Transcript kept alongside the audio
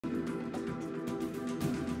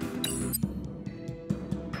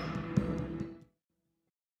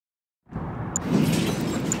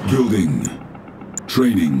Building.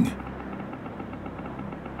 Training.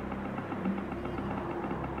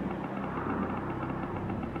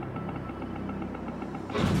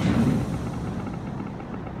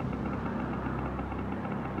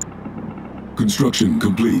 Construction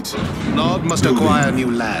complete. Nod must Building. acquire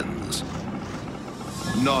new lands.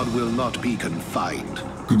 Nod will not be confined.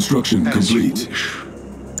 Construction As complete. you wish.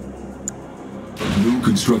 New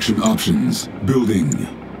construction options. Building.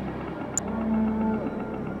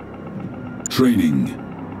 Training.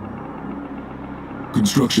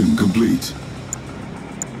 Construction complete.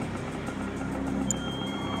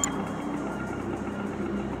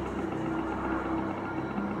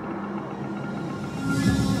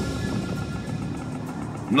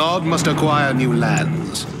 Nod must acquire new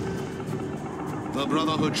lands. The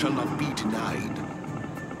Brotherhood shall not be denied.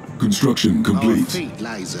 Construction Our complete. fate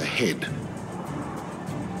lies ahead.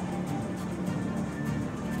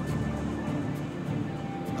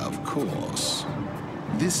 Of course.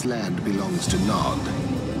 This land belongs to Nod.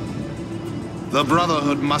 The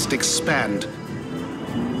Brotherhood must expand.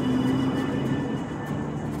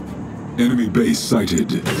 Enemy base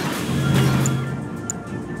sighted.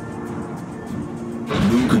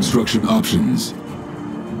 New construction options.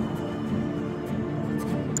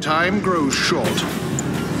 Time grows short.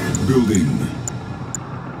 Building.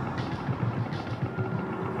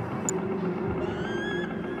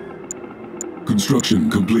 Construction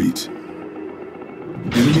complete.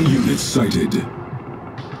 Enemy units sighted.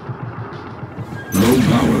 Low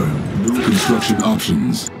power. New construction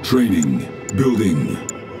options. Training. Building.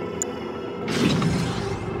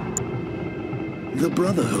 The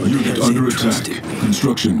Brotherhood Unit has under entrusted attack. me.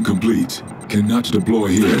 Construction complete. Cannot deploy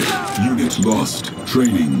here. Unit lost.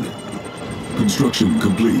 Training. Construction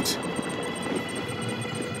complete.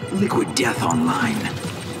 Liquid death online.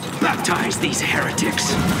 Baptize these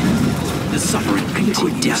heretics. The suffering continues.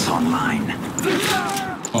 Liquid death online.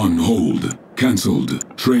 On hold. Cancelled.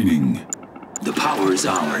 Training. The power is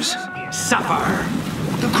ours. Suffer.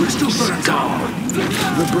 The crystal burns out.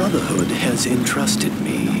 The Brotherhood has entrusted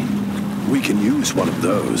me. We can use one of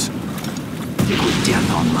those. Liquid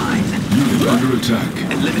death online. Unit under attack.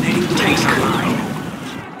 Eliminating tanks online.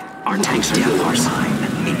 Our tanks death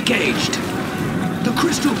online. Engaged. The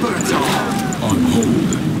crystal burns all. On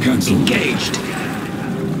hold. Cancelled. Engaged.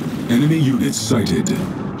 Enemy units sighted.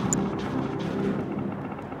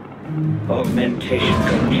 Augmentation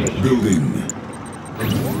complete. Building.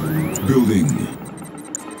 Building.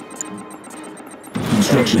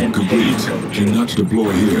 Construction complete. Cannot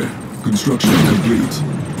deploy here. Construction complete.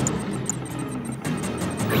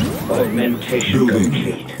 Augmentation Building.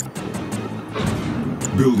 complete.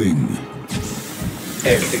 Building.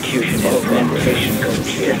 Execution augmentation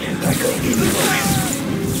complete. Cycle in motion.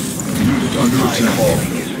 Unit under My attack.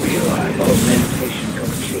 calling is realized. Augmentation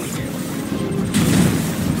complete.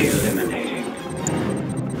 Eliminating.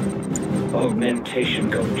 Augmentation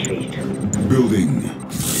complete. Building.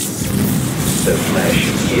 The flash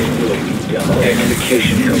is doing done.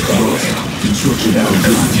 Execution complete. Construction Without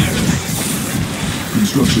complete. contract.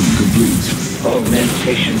 Construction complete.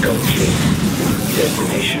 Augmentation complete.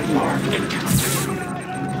 Destination marked.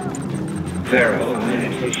 Vero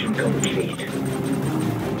augmentation complete.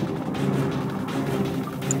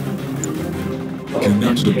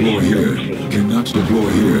 Cannot deploy here. Complete. Cannot deploy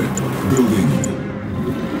here. Building.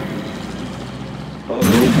 Low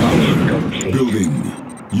Augmentation power. complete. Building.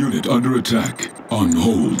 Unit under attack. On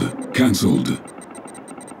hold. Cancelled.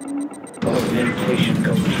 Augmentation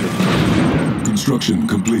complete. Construction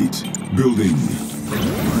complete. Building.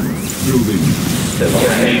 Building. The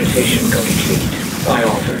augmentation complete. I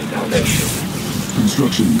offer salvation.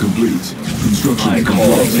 Construction complete. Construction My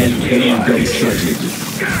call complete. augmentation Enemy base complete. sighted.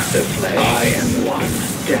 The flesh. I am one.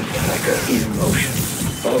 Death cycle in motion.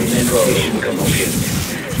 Augmentation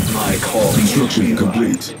complete. My call Construction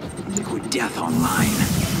complete. Liquid death online.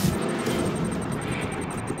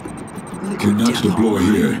 Liquid Cannot death deploy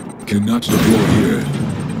online. here. Cannot deploy here.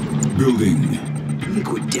 Building.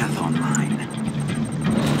 Liquid death online.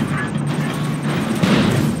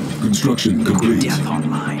 Construction Liquid complete. death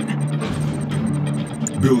online.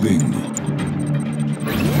 Building.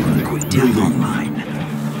 Liquid death Building. online.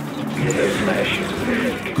 The flesh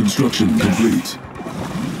is Construction complete.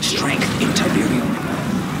 Strength in delirium.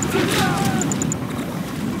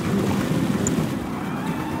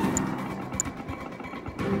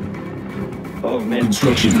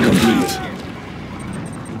 Construction complete.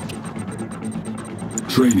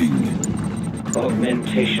 Training.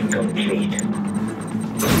 Augmentation complete.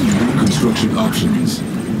 New construction options.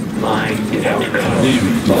 Mind outcome.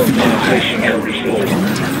 Enemy defeated. Augmentation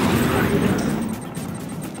complete.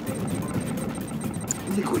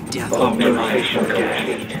 Liquid death Augmentation online.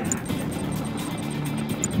 complete.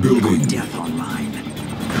 Building. Death online.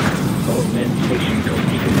 Augmentation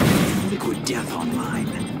complete. Liquid death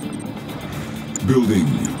online. Building.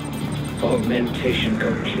 Augmentation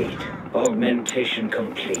complete. Augmentation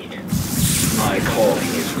complete. My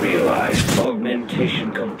calling is realized.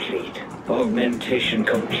 Augmentation complete. Augmentation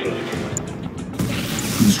complete.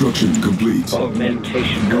 Construction complete.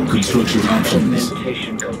 Augmentation complete. Construction options.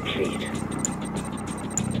 Augmentation complete.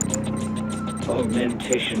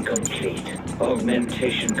 Augmentation complete.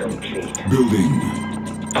 Augmentation complete. Building.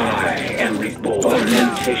 I am reborn.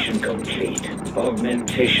 Augmentation complete.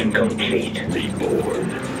 Augmentation complete. Reborn.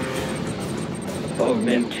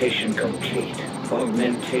 Augmentation complete.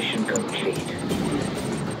 Augmentation complete.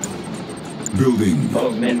 Building.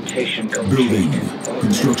 Augmentation complete. Building.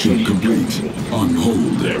 Construction complete. On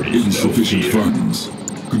hold. Insufficient funds.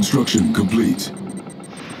 Construction complete.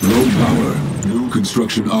 Low power. New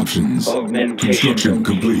construction options. Construction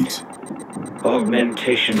complete.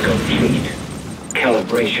 Augmentation complete.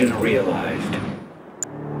 Calibration realized.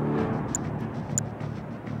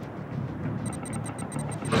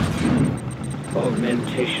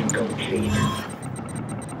 Augmentation complete.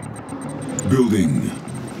 Building.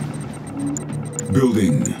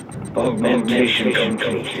 Building. Augmentation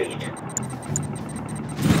complete.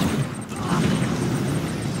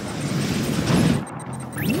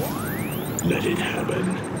 Let it happen.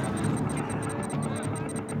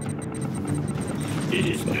 It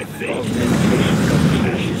is my fate.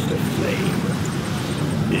 Ashes to flame.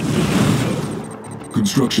 It is so.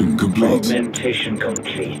 Construction complete. Augmentation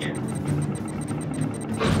complete.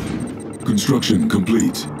 Construction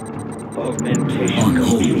complete. Augmentation On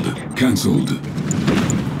complete. hold. Cancelled.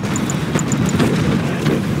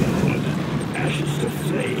 Ashes to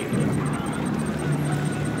flame.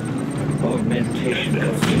 Augmentation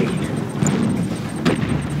complete.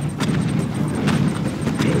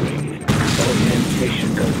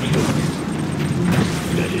 Augmentation complete.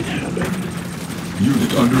 Let it happen.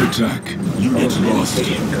 Unit under attack. Unit lost.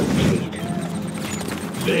 Augmentation complete.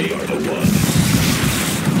 They are the ones.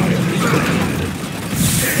 I understand.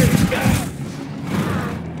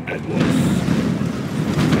 At once.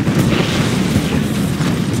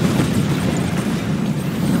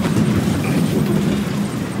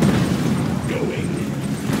 Going.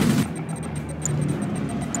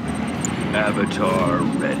 Avatar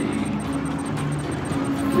ready.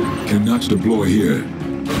 Cannot deploy here.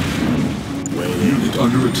 Unit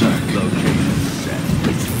under attack. Location set.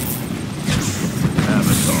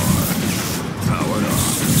 Avatar. Powered on.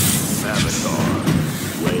 Avatar.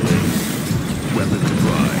 Waiting. Weapons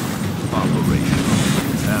prime. Operational.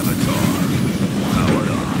 Avatar. Powered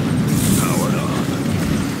on. Powered on.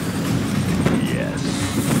 Yes.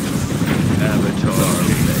 Avatar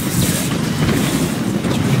ready.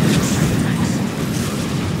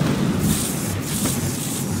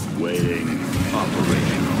 Waiting.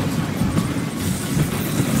 Operational.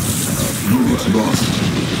 Unit lost.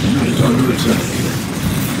 Unit under attack.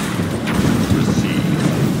 Receive.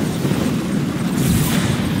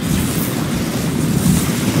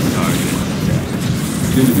 Target set.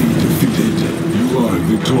 Enemy defeated. You are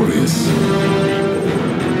victorious.